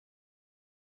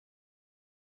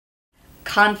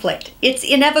conflict. It's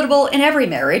inevitable in every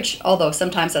marriage, although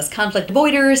sometimes us conflict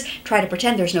avoiders try to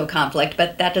pretend there's no conflict,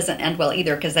 but that doesn't end well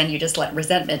either, because then you just let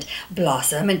resentment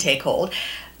blossom and take hold.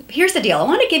 Here's the deal. I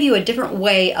want to give you a different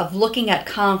way of looking at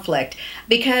conflict,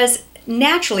 because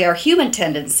naturally our human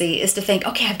tendency is to think,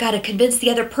 okay, I've got to convince the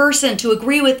other person to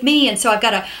agree with me, and so I've got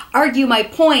to argue my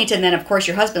point. And then of course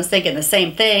your husband's thinking the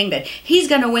same thing, that he's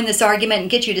going to win this argument and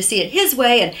get you to see it his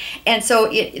way, and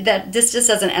so that this just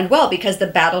doesn't end well, because the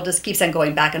battle just keeps on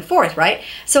going back and forth, right?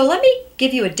 So let me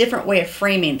give you a different way of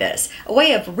framing this, a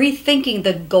way of rethinking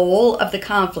the goal of the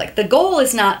conflict. The goal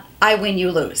is not I win,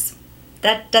 you lose.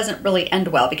 That doesn't really end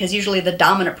well, because usually the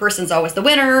dominant person's always the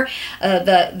winner,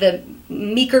 the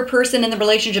meeker person in the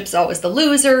relationship is always the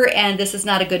loser, and this is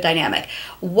not a good dynamic.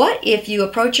 What if you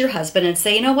approach your husband and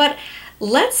say, you know what,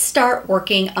 let's start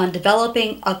working on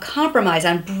developing a compromise,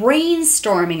 on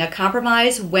brainstorming a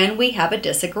compromise when we have a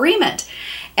disagreement.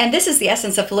 And this is the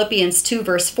essence of Philippians 2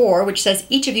 verse 4, which says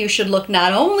each of you should look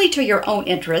not only to your own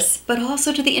interests, but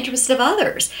also to the interests of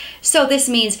others. So this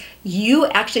means you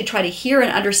actually try to hear and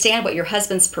understand what your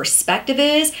husband's perspective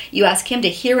is. You ask him to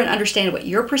hear and understand what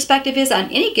your perspective is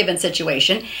on any given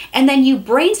situation. And then you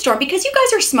brainstorm, because you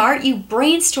guys are smart, you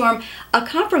brainstorm a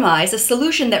compromise, a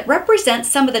solution that represents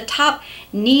some of the top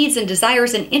needs and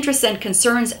desires and interests and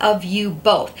concerns of you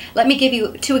both. Let me give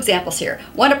you two examples here.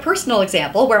 One, a personal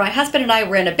example, where my husband and I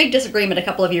were in a big disagreement a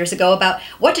couple of years ago about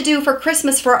what to do for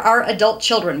Christmas for our adult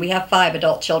children. We have 5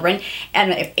 adult children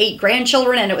and 8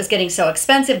 grandchildren, and it was getting so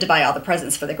expensive to buy all the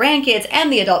presents for the grandkids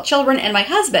and the adult children. And my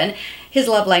husband, his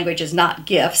love language is not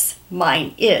gifts,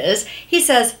 mine is. He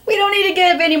says, we don't need to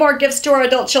give any more gifts to our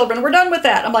adult children. We're done with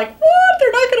that. I'm like, what?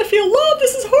 They're not going to feel loved.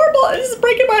 This is horrible. This is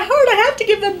breaking my heart. I have to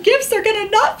give them gifts. They're going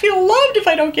to not feel loved if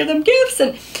I don't give them gifts.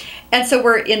 And so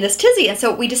we're in this tizzy. And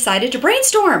so we decided to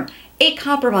brainstorm a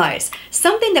compromise,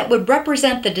 something that would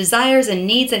represent the desires and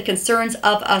needs and concerns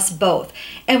of us both.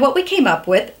 And what we came up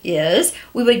with is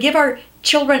we would give our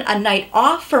children a night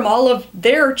off from all of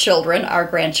their children, our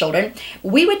grandchildren.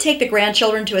 We would take the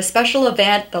grandchildren to a special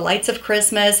event, the Lights of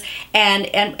Christmas, and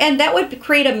that would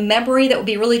create a memory that would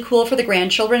be really cool for the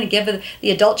grandchildren, and give the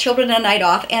adult children a night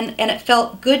off. And it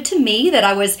felt good to me that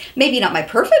I was, maybe not my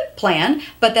perfect plan,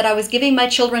 but that I was giving my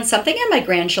children something and my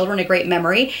grandchildren a great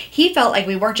memory. He felt like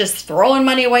we weren't just throwing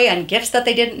money away on gifts that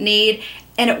they didn't need,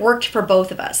 and it worked for both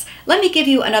of us. Let me give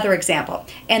you another example.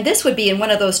 And this would be in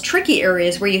one of those tricky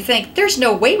areas where you think, there's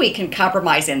no way we can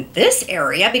compromise in this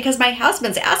area because my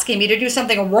husband's asking me to do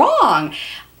something wrong.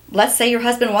 Let's say your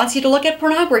husband wants you to look at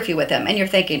pornography with him, and you're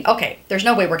thinking, okay, there's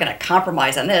no way we're going to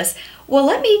compromise on this. Well,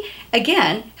 let me,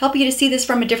 again, help you to see this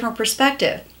from a different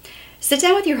perspective. Sit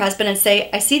down with your husband and say,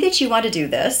 I see that you want to do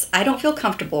this. I don't feel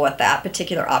comfortable with that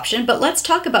particular option, but let's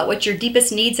talk about what your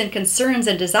deepest needs and concerns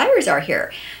and desires are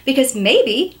here. Because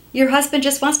maybe your husband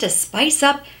just wants to spice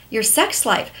up your sex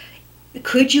life.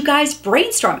 Could you guys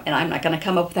brainstorm? And I'm not going to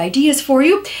come up with ideas for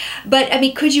you, but I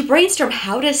mean, could you brainstorm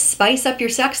how to spice up your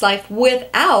sex life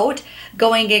without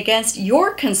going against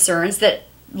your concerns that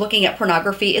looking at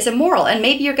pornography is immoral? And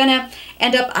maybe you're going to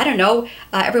end up, I don't know,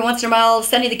 every once in a while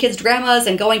sending the kids to grandma's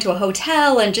and going to a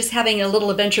hotel and just having a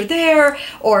little adventure there.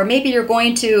 Or maybe you're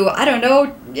going to, I don't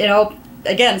know,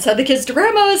 again, send the kids to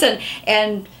grandma's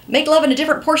and make love in a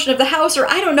different portion of the house, or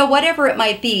I don't know, whatever it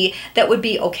might be that would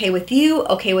be okay with you,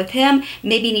 okay with him.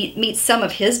 Maybe meet some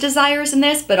of his desires in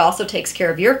this, but also takes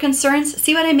care of your concerns.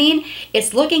 See what I mean?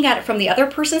 It's looking at it from the other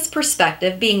person's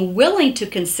perspective, being willing to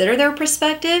consider their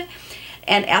perspective,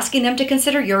 and asking them to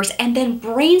consider yours, and then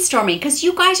brainstorming, because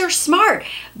you guys are smart,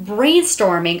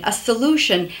 brainstorming a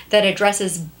solution that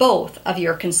addresses both of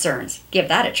your concerns. Give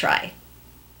that a try.